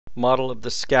Model of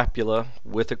the scapula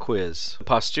with a quiz. The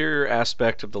posterior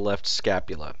aspect of the left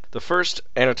scapula. The first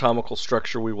anatomical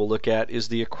structure we will look at is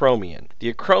the acromion.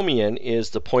 The acromion is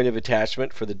the point of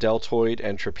attachment for the deltoid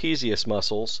and trapezius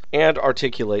muscles and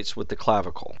articulates with the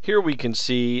clavicle. Here we can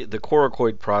see the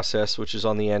coracoid process, which is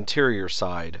on the anterior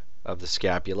side of the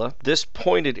scapula. This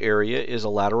pointed area is a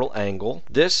lateral angle.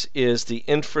 This is the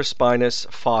infraspinous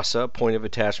fossa, point of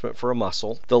attachment for a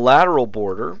muscle. The lateral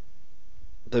border,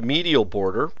 the medial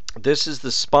border, this is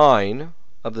the spine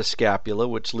of the scapula,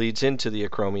 which leads into the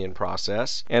acromion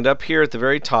process, and up here at the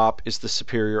very top is the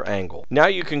superior angle. Now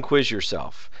you can quiz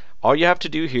yourself. All you have to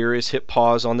do here is hit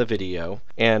pause on the video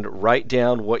and write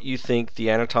down what you think the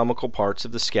anatomical parts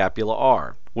of the scapula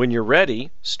are. When you're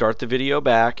ready, start the video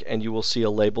back and you will see a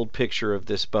labeled picture of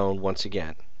this bone once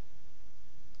again.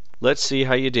 Let's see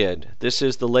how you did. This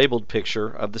is the labeled picture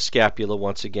of the scapula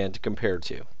once again to compare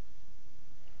to.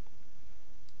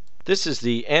 This is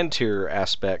the anterior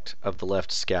aspect of the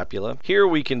left scapula. Here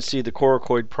we can see the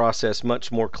coracoid process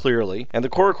much more clearly, and the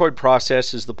coracoid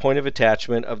process is the point of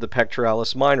attachment of the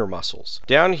pectoralis minor muscles.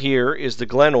 Down here is the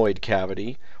glenoid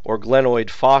cavity, or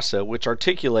glenoid fossa, which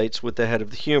articulates with the head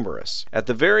of the humerus. At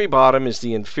the very bottom is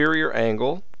the inferior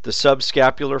angle, the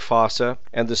subscapular fossa,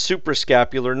 and the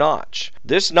suprascapular notch.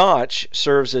 This notch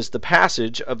serves as the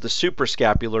passage of the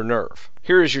suprascapular nerve.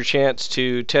 Here is your chance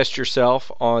to test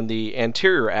yourself on the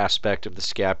anterior aspect of the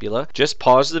scapula. Just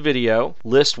pause the video,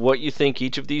 list what you think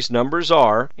each of these numbers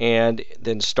are, and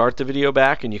then start the video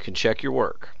back and you can check your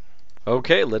work.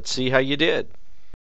 Okay, let's see how you did.